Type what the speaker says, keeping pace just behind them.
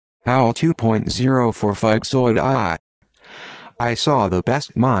Howl 2.0 for Fugzoid I saw the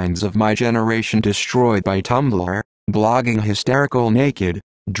best minds of my generation destroyed by Tumblr, blogging hysterical naked,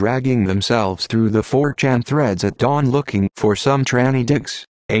 dragging themselves through the 4chan threads at dawn looking for some tranny dicks.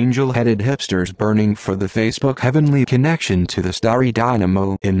 Angel-headed hipsters burning for the Facebook heavenly connection to the starry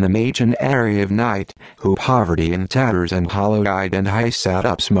dynamo in the Machen area of night, who poverty in tatters and hollow-eyed and high sat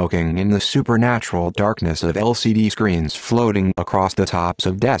up smoking in the supernatural darkness of LCD screens floating across the tops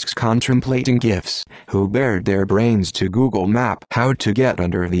of desks contemplating GIFs, who bared their brains to Google Map how to get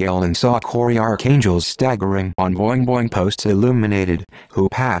under the L and saw Cory archangels staggering on boing boing posts illuminated, who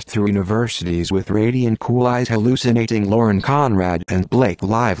passed through universities with radiant cool eyes hallucinating Lauren Conrad and Blake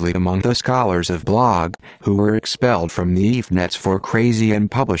Lively among the scholars of blog, who were expelled from the EFNets for crazy and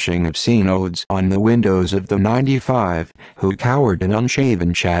publishing obscene odes on the windows of the 95, who cowered in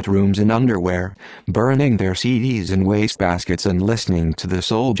unshaven chat rooms in underwear, burning their CDs in wastebaskets and listening to the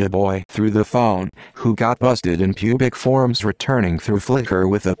Soulja Boy through the phone, who got busted in pubic forums returning through Flickr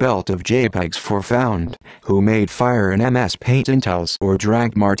with a belt of JPEGs for found, who made fire in MS Paint Intels or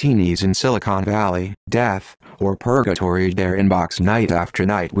drank martinis in Silicon Valley, death, or purgatory their inbox night after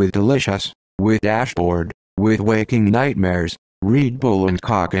night with delicious, with dashboard, with waking nightmares, Red Bull and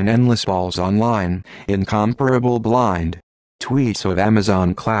cock and endless balls online, incomparable blind tweets of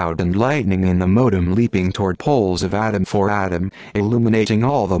Amazon cloud and lightning in the modem leaping toward poles of atom for atom, illuminating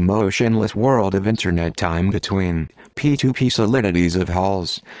all the motionless world of internet time between P2P solidities of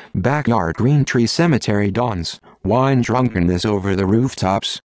halls, backyard green tree cemetery dawns, wine drunkenness over the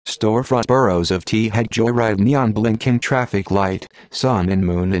rooftops, storefront burrows of tea-head joyride neon blinking traffic light, sun and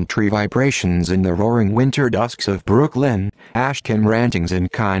moon and tree vibrations in the roaring winter dusks of Brooklyn, Ashcan rantings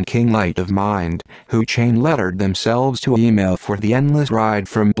and kind king light of mind, who chain-lettered themselves to email for the endless ride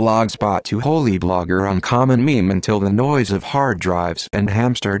from blogspot to holy blogger on common meme until the noise of hard drives and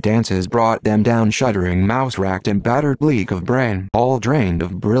hamster dances brought them down shuddering mouse-racked and battered bleak of brain, all drained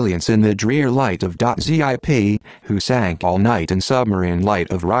of brilliance in the drear light of .zip, who sank all night in submarine light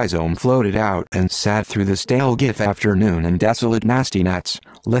of rhizome floated out and sat through the stale GIF afternoon and desolate nasty nets,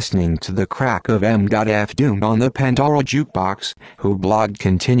 listening to the crack of M.F. Doom on the Pandora jukebox, who blogged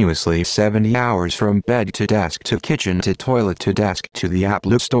continuously 70 hours from bed to desk to kitchen to toilet to desk to the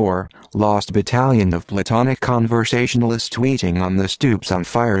Apple Store, lost battalion of platonic conversationalists tweeting on the stoops on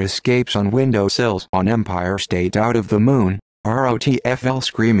fire escapes on windowsills on Empire State out of the moon, ROTFL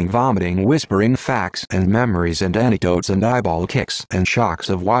screaming vomiting whispering facts and memories and anecdotes and eyeball kicks and shocks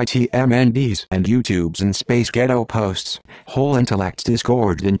of YTMNDs and YouTubes and space ghetto posts, whole intellects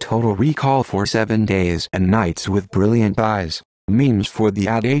disgorged in total recall for 7 days and nights with brilliant eyes. Memes for the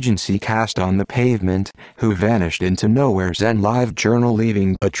ad agency cast on the pavement, who vanished into nowhere Zen live journal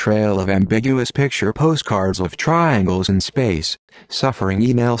leaving a trail of ambiguous picture postcards of triangles in space, suffering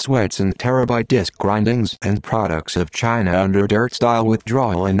email sweats and terabyte disk grindings and products of China under dirt style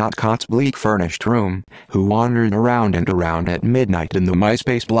withdrawal in Notcott's bleak furnished room, who wandered around and around at midnight in the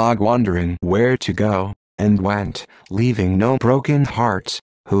MySpace blog wondering where to go, and went, leaving no broken hearts,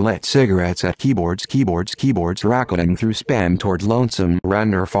 who lit cigarettes at keyboards racketing through spam toward lonesome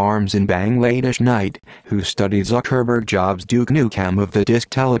render farms in Bangladesh night, who studied Zuckerberg Jobs Duke Nukem of the disk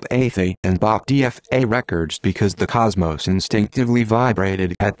telepathy and bought DFA records because the cosmos instinctively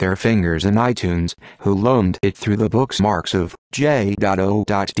vibrated at their fingers in iTunes, who loaned it through the bookmarks of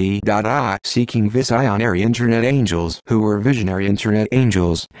J.O.D.I seeking visionary internet angels who were visionary internet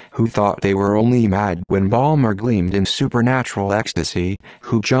angels, who thought they were only mad when Balmer gleamed in supernatural ecstasy,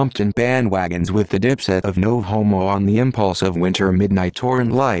 who jumped in bandwagons with the dipset of no homo on the impulse of winter midnight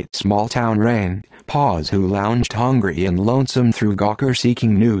torrent light small town rain, who lounged hungry and lonesome through Gawker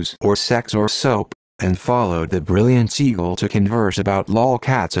seeking news or sex or soap, and followed the brilliant seagull to converse about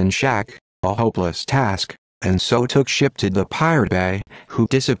lolcats and Shaq, a hopeless task, and so took ship to the Pirate Bay, who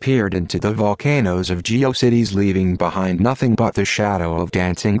disappeared into the volcanoes of GeoCities leaving behind nothing but the shadow of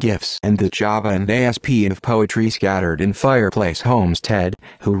dancing GIFs and the Java and ASP of poetry scattered in fireplace homes Ted,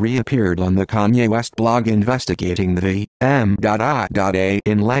 who reappeared on the Kanye West blog investigating the M.I.A.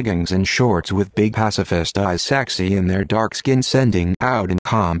 in leggings and shorts with big pacifist eyes sexy in their dark skin sending out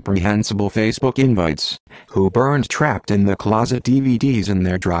incomprehensible Facebook invites, who burned trapped in the closet DVDs in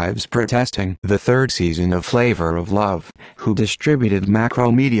their drives protesting the third season of Flavor of Love, who distributed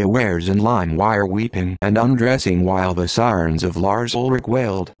Macromedia wares in LimeWire weeping and undressing while the sirens of Lars Ulrich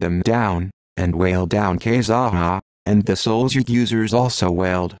wailed them down, and wailed down Kazaha, and the Soulja users also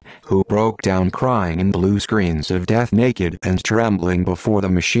wailed, who broke down crying in blue screens of death naked and trembling before the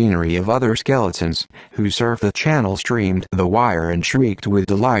machinery of other skeletons, who surfed the channel streamed The Wire and shrieked with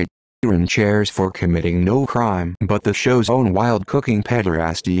delight. iron chairs for committing no crime but the show's own wild cooking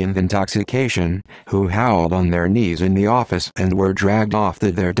pederasty and intoxication, who howled on their knees in the office and were dragged off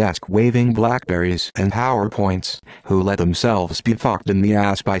their desk waving Blackberries and PowerPoints, who let themselves be fucked in the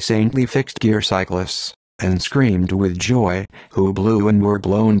ass by saintly fixed-gear cyclists, and screamed with joy, who blew and were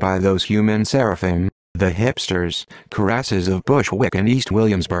blown by those human seraphim, the hipsters, caresses of Bushwick and East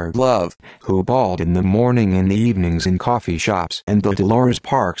Williamsburg love, who bawled in the morning and the evenings in coffee shops and the Dolores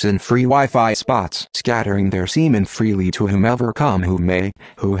parks and free Wi-Fi spots, scattering their semen freely to whomever come who may,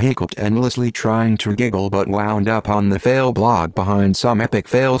 who hiccupped endlessly trying to giggle but wound up on the fail blog behind some epic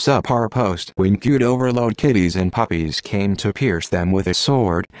fail subpar post when cute overload kitties and puppies came to pierce them with a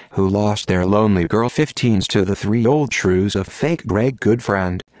sword, who lost their lonely girl 15s to the three old shrews of fake Greg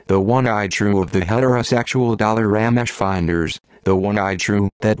Goodfriend, the one-eyed shrew of the heterosexual dollar Ramesh finders, the one-eyed shrew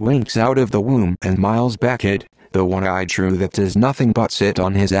that winks out of the womb and Miles Beckett, the one-eyed shrew that does nothing but sit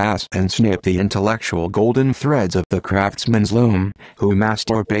on his ass and snip the intellectual golden threads of the craftsman's loom, who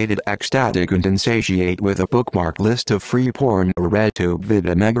masturbated ecstatic and insatiate with a bookmark list of free porn or RedTube vid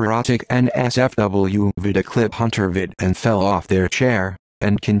megaerotic NSFW vid a clip hunter vid and fell off their chair,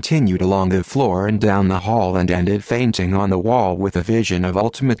 and continued along the floor and down the hall and ended fainting on the wall with a vision of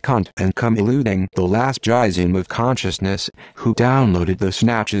ultimate cunt and cum eluding the last jizim of consciousness, who downloaded the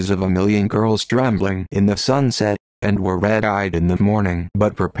snatches of a million girls trembling in the sunset, and were red-eyed in the morning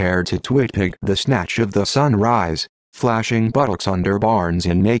but prepared to twitpig the snatch of the sunrise, flashing buttocks under barns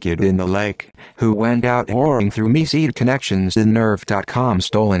and naked in the lake, who went out whoring through me-seed connections in nerve.com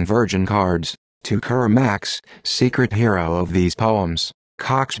stolen virgin cards, to Max, secret hero of these poems.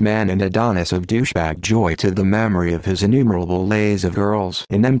 Coxman and Adonis of douchebag joy to the memory of his innumerable lays of girls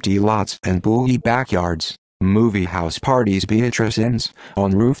in empty lots and bully backyards, movie house parties Beatrice Inns,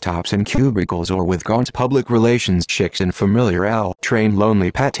 on rooftops and cubicles or with gaunt public relations chicks in familiar L-train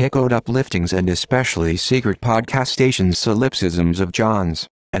lonely petticoat upliftings and especially secret podcast stations solipsisms of Johns,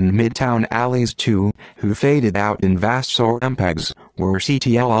 and midtown alleys too, who faded out in vast sortempegs, were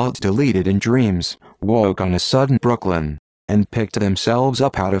CTL alts deleted in dreams, woke on a sudden Brooklyn, and picked themselves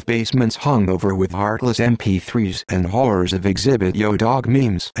up out of basements hung over with heartless MP3s and horrors of Exhibit Yo dog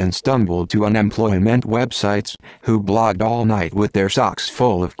memes and stumbled to unemployment websites, who blogged all night with their socks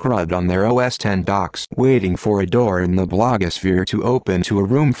full of crud on their OS X docs waiting for a door in the blogosphere to open to a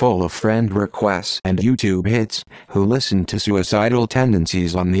room full of friend requests and YouTube hits, who listened to suicidal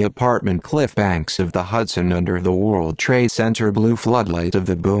tendencies on the apartment cliff banks of the Hudson under the World Trade Center blue floodlight of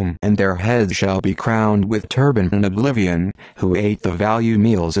the boom, and their heads shall be crowned with turban and oblivion, who ate the value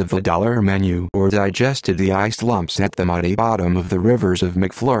meals of the dollar menu or digested the iced lumps at the muddy bottom of the rivers of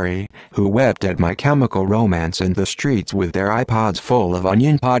McFlurry, who wept at My Chemical Romance and the streets with their iPods full of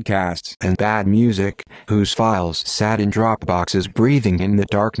onion podcasts and bad music, whose files sat in Dropboxes breathing in the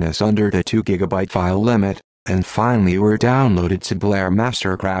darkness under the 2 GB file limit, and finally were downloaded to Blair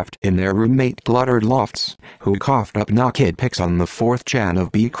Mastercraft in their roommate-cluttered lofts, who coughed up naked pics on the 4th gen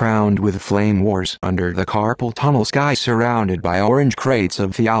of Be Crowned with Flame Wars under the carpal tunnel sky surrounded by orange crates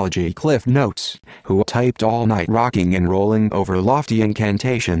of theology cliff notes, who typed all night rocking and rolling over lofty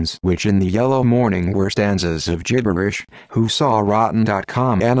incantations which in the yellow morning were stanzas of gibberish, who saw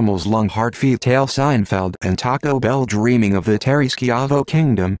Rotten.com animals lung heart feet tail Seinfeld and Taco Bell dreaming of the Terry Schiavo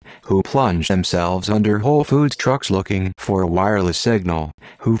kingdom, who plunged themselves under Whole Foods trucks looking for a wireless signal,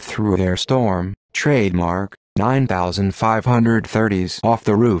 who threw their storm, trademark, 9,530s off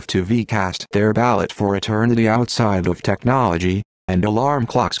the roof to V-cast their ballot for eternity outside of technology, and alarm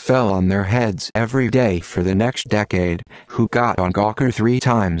clocks fell on their heads every day for the next decade, who got on Gawker 3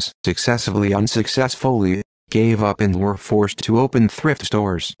 times, successively unsuccessfully, gave up and were forced to open thrift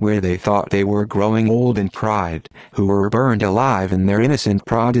stores where they thought they were growing old and cried, who were burned alive in their innocent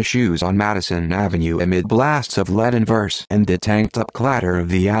Prada shoes on Madison Avenue amid blasts of Latin verse and the tanked-up clatter of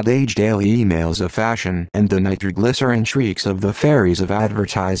the ad age daily emails of fashion and the nitroglycerin shrieks of the fairies of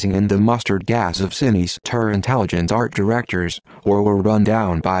advertising and the mustard gas of sinister intelligent art directors, or were run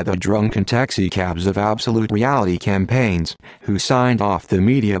down by the drunken taxicabs of absolute reality campaigns, who signed off the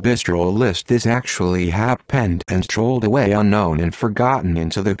media bistro list this actually happened and strolled away unknown and forgotten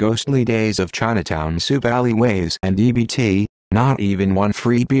into the ghostly days of Chinatown soup alleyways and EBT, not even one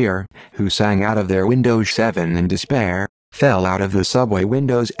free beer, who sang out of their Windows 7 in despair, fell out of the subway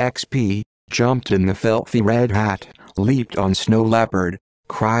Windows XP, jumped in the filthy Red Hat, leaped on Snow Leopard,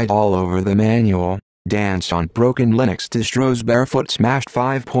 cried all over the manual, danced on broken Linux distros barefoot, smashed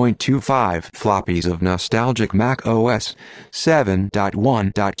 5.25 floppies of nostalgic Mac OS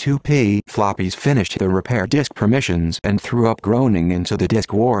 7.1.2p floppies, finished the repair disk permissions and threw up groaning into the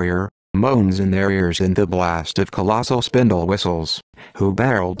disk warrior, moans in their ears and the blast of colossal spindle whistles, who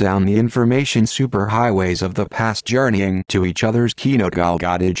barrel down the information superhighways of the past, journeying to each other's keynote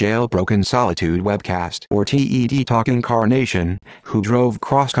Golgotha jailbroken solitude webcast or TED talk incarnation, who drove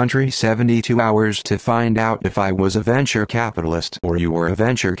cross-country 72 hours to find out if I was a venture capitalist or you were a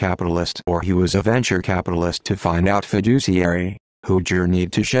venture capitalist or he was a venture capitalist to find out fiduciary, who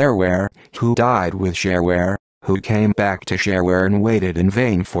journeyed to shareware, who died with shareware, who came back to shareware and waited in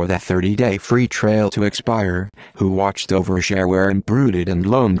vain for that 30-day free trial to expire, who watched over shareware and brooded and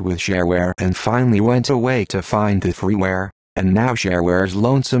loaned with shareware and finally went away to find the freeware, and now shareware's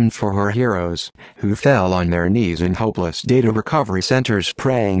lonesome for her heroes, who fell on their knees in hopeless data recovery centers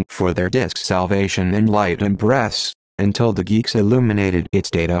praying for their disk's salvation in light and breaths, until the geeks illuminated its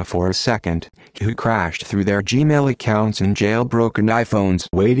data for a second, who crashed through their Gmail accounts and jailbroken iPhones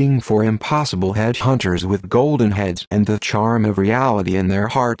waiting for impossible headhunters with golden heads and the charm of reality in their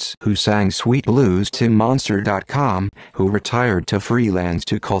hearts, who sang sweet blues to Monster.com, who retired to freelance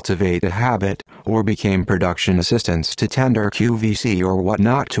to cultivate a habit, or became production assistants to Tender QVC or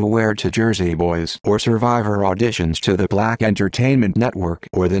whatnot to wear to Jersey Boys, or Survivor auditions to the Black Entertainment Network,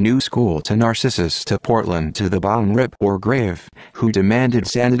 or the New School to Narcissus to Portland to the Bong Rip or Grave, who demanded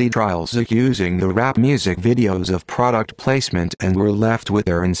sanity trials accusing the rap music videos of product placement and were left with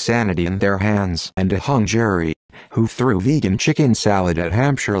their insanity in their hands and a hung jury, who threw vegan chicken salad at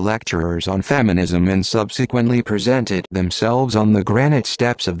Hampshire lecturers on feminism and subsequently presented themselves on the granite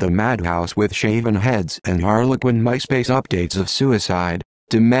steps of the madhouse with shaven heads and harlequin MySpace updates of suicide,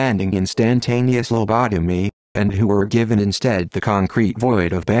 demanding instantaneous lobotomy, and who were given instead the concrete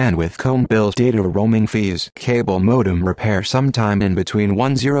void of bandwidth comb bills, data roaming fees, cable modem repair sometime in between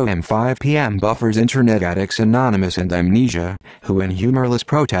 10 and 5 p.m. buffers, Internet Addicts Anonymous and Amnesia, who in humorless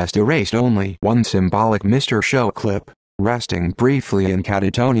protest erased only one symbolic Mr. Show clip, resting briefly in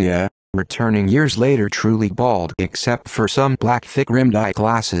catatonia, returning years later truly bald except for some black thick-rimmed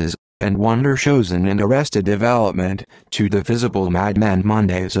eyeglasses, and wonder chosen in Arrested Development, to the visible Madman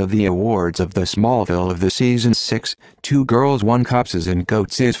Mondays of the awards of the Smallville of the Season 6, 2 Girls 1 Cups and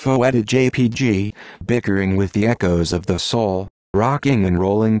Goats is faux-edit JPG, bickering with the echoes of the soul, rocking and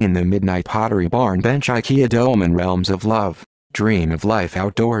rolling in the midnight Pottery Barn bench IKEA dome and realms of love, dream of life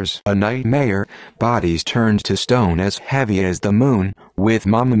outdoors, a nightmare, bodies turned to stone as heavy as the moon, with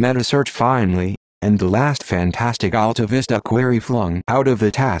Mama Meta search finally, and the last fantastic Alta Vista query flung out of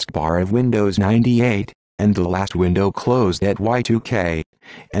the taskbar of Windows 98, and the last window closed at Y2K,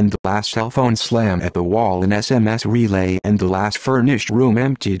 and the last cell phone slam at the wall in SMS relay, and the last furnished room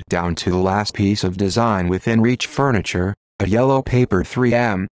emptied down to the last piece of design within reach furniture, a yellow paper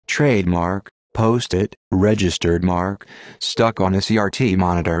 3M, trademark, post-it, registered mark, stuck on a CRT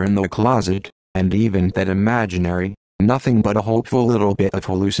monitor in the closet, and even that imaginary, nothing but a hopeful little bit of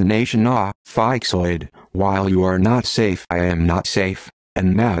hallucination. Phyxoid, while you are not safe I am not safe,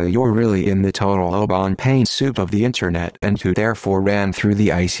 and now you're really in the total Oban pain soup of the internet, and who therefore ran through the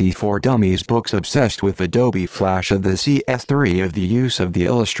IC4 Dummies books obsessed with Adobe Flash of the CS3 of the use of the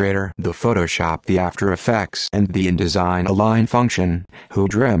Illustrator, the Photoshop, the After Effects and the InDesign Align function, who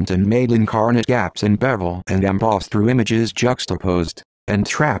dreamt and made incarnate gaps and bevel and emboss through images juxtaposed, and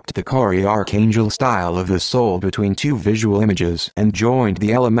trapped the Corey Archangel style of the soul between two visual images and joined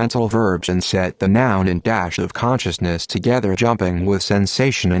the elemental verbs and set the noun and dash of consciousness together, jumping with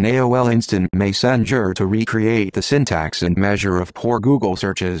sensation in AOL Instant Messenger to recreate the syntax and measure of poor Google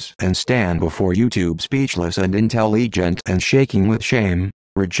searches and stand before YouTube speechless and intelligent and shaking with shame,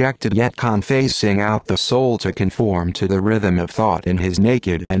 rejected yet confessing out the soul to conform to the rhythm of thought in his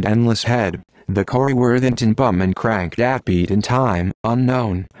naked and endless head. The Corey Worthington bum and cranked at beat in time,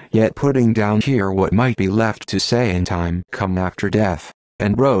 unknown, yet putting down here what might be left to say in time come after death,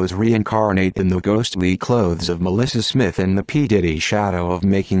 and rose reincarnate in the ghostly clothes of Melissa Smith in the P. Diddy shadow of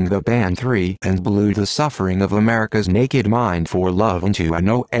making the band 3 and blew the suffering of America's naked mind for love into an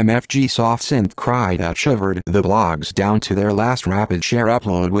OMFG soft synth cry that shivered the blogs down to their last rapid share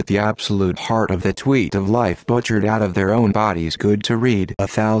upload with the absolute heart of the tweet of life butchered out of their own bodies. Good to read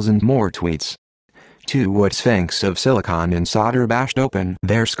 1,000 more tweets. 2. What sphinx of silicon and solder bashed open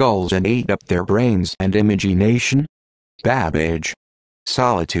their skulls and ate up their brains and imagination? Babbage.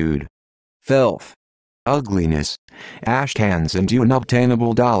 Solitude. Filth. Ugliness. Ash cans and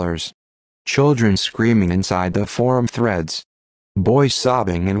unobtainable dollars. Children screaming inside the forum threads. Boys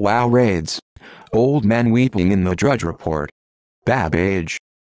sobbing in WoW raids. Old men weeping in the Drudge Report. Babbage.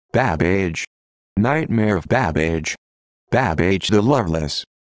 Babbage. Nightmare of Babbage. Babbage the loveless.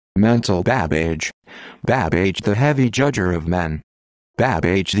 Mental Babbage. Babbage the heavy judger of men.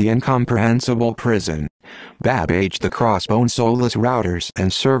 Babbage the incomprehensible prison, Babbage the crossbone soulless routers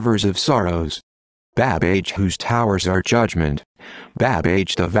and servers of sorrows. Babbage whose towers are judgment.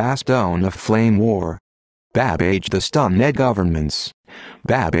 Babbage the vast dome of flame war. Babbage the stunned governments.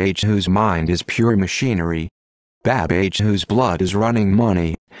 Babbage whose mind is pure machinery. Babbage whose blood is running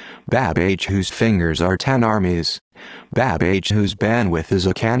money. Babbage whose fingers are 10 armies. Babbage whose bandwidth is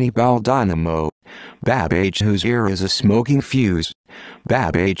a cannibal dynamo. Babbage whose ear is a smoking fuse.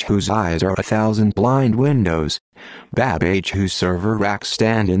 Babbage whose eyes are 1,000 blind windows. Babbage whose server racks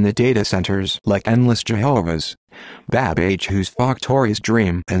stand in the data centers like endless Jehovah's. Babbage whose factories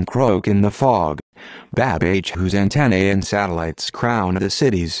dream and croak in the fog. Babbage whose antennae and satellites crown the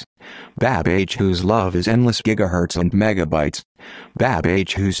cities. Babbage whose love is endless gigahertz and megabytes.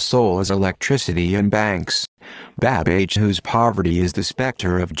 Babbage whose soul is electricity and banks. Babbage whose poverty is the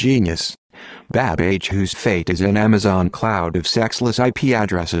specter of genius. Babbage whose fate is an Amazon cloud of sexless IP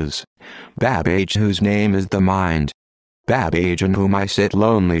addresses. Babbage whose name is the mind. Babbage in whom I sit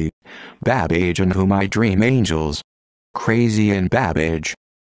lonely. Babbage in whom I dream angels. Crazy in Babbage.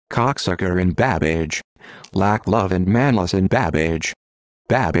 Cocksucker in Babbage. Lack love and manless in Babbage.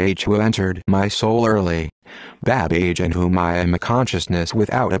 Babbage who entered my soul early. Babbage in whom I am a consciousness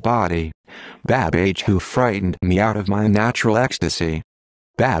without a body. Babbage who frightened me out of my natural ecstasy.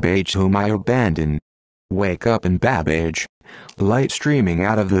 Babbage whom I abandon. Wake up in Babbage. Light streaming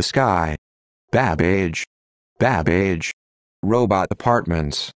out of the sky. Babbage. Babbage. Robot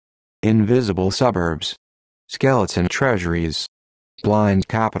apartments. Invisible suburbs. Skeleton treasuries. Blind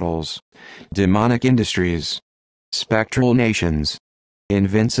capitals. Demonic industries. Spectral nations.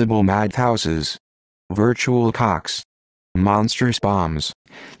 Invincible madhouses. Virtual cocks. Monstrous bombs.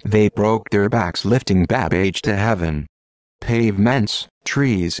 They broke their backs lifting Babbage to heaven. Pavements,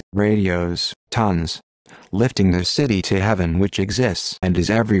 trees, radios, tons. Lifting the city to heaven which exists and is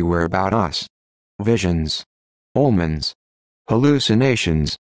everywhere about us. Visions. Omens.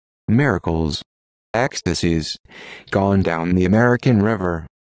 Hallucinations. Miracles. Ecstasies. Gone down the American River.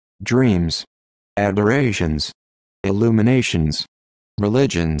 Dreams. Adorations. Illuminations.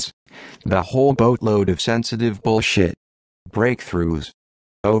 Religions. The whole boatload of sensitive bullshit. Breakthroughs.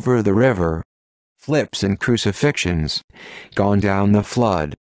 Over the river. Flips and crucifixions. Gone down the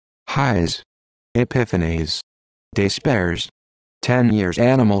flood. Highs. Epiphanies. Despairs. 10 years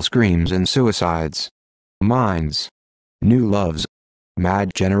animal screams and suicides. Minds. New loves.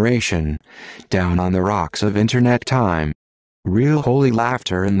 Mad generation. Down on the rocks of internet time. Real holy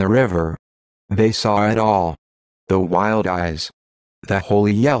laughter in the river. They saw it all. The wild eyes. The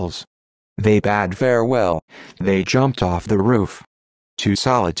holy yells. They bade farewell. They jumped off the roof. To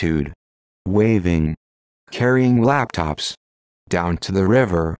solitude. Waving. Carrying laptops. Down to the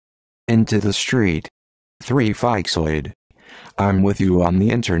river. Into the street. 3 Phyxoid. I'm with you on the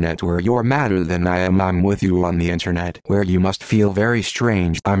internet where you're madder than I am. I'm with you on the internet where you must feel very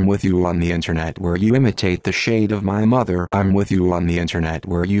strange. I'm with you on the internet where you imitate the shade of my mother. I'm with you on the internet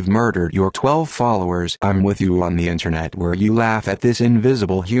where you've murdered your 12 followers. I'm with you on the internet where you laugh at this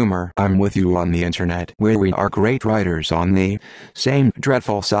invisible humor. I'm with you on the internet where we are great writers on the same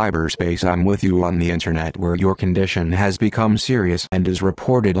dreadful cyberspace. I'm with you on the internet where your condition has become serious and is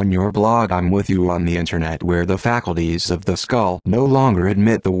reported on your blog. I'm with you on the internet where the faculties of the skull no longer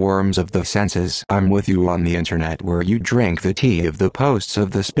admit the worms of the senses. I'm with you on the internet where you drink the tea of the posts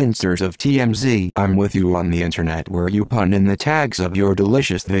of the spinsters of TMZ. I'm with you on the internet where you pun in the tags of your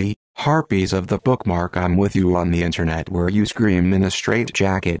delicious the harpies of the bookmark. I'm with you on the internet where you scream in a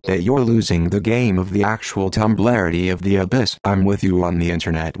straitjacket that you're losing the game of the actual tumblerity of the abyss. I'm with you on the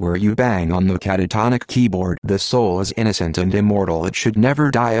internet where you bang on the catatonic keyboard. The soul is innocent and immortal. It should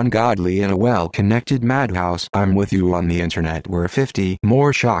never die ungodly in a well-connected madhouse. I'm with you on the internet where 50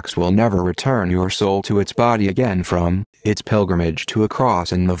 more shocks will never return your soul to its body again from its pilgrimage to a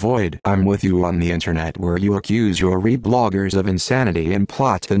cross in the void. I'm with you on the internet where you accuse your rebloggers of insanity and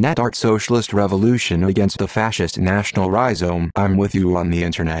plot the net art socialist revolution against the fascist national rhizome. I'm with you on the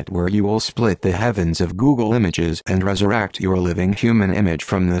internet where you will split the heavens of Google Images and resurrect your living human image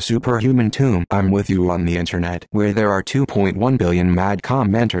from the superhuman tomb. I'm with you on the internet where there are 2.1 billion mad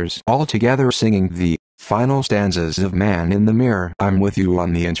commenters all together singing the final stanzas of Man in the Mirror. I'm with you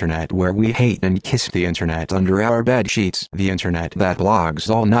on the internet where we hate and kiss the internet under our bed sheets. The internet that blogs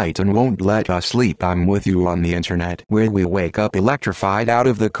all night and won't let us sleep. I'm with you on the internet where we wake up electrified out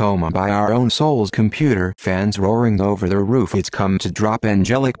of the coma by our own soul's computer. Fans roaring over the roof. It's come to drop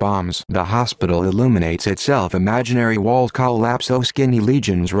angelic bombs. The hospital illuminates itself. Imaginary walls collapse. Oh, skinny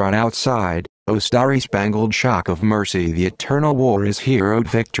legions run outside. O starry-spangled shock of mercy, the eternal war is here. O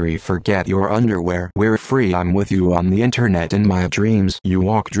victory, forget your underwear. We're free, I'm with you on the internet in my dreams. You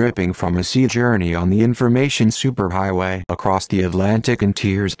walk dripping from a sea journey on the information superhighway across the Atlantic in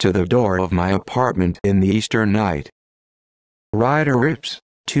tears to the door of my apartment in the eastern night. Ryder Rips,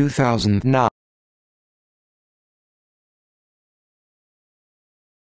 2009.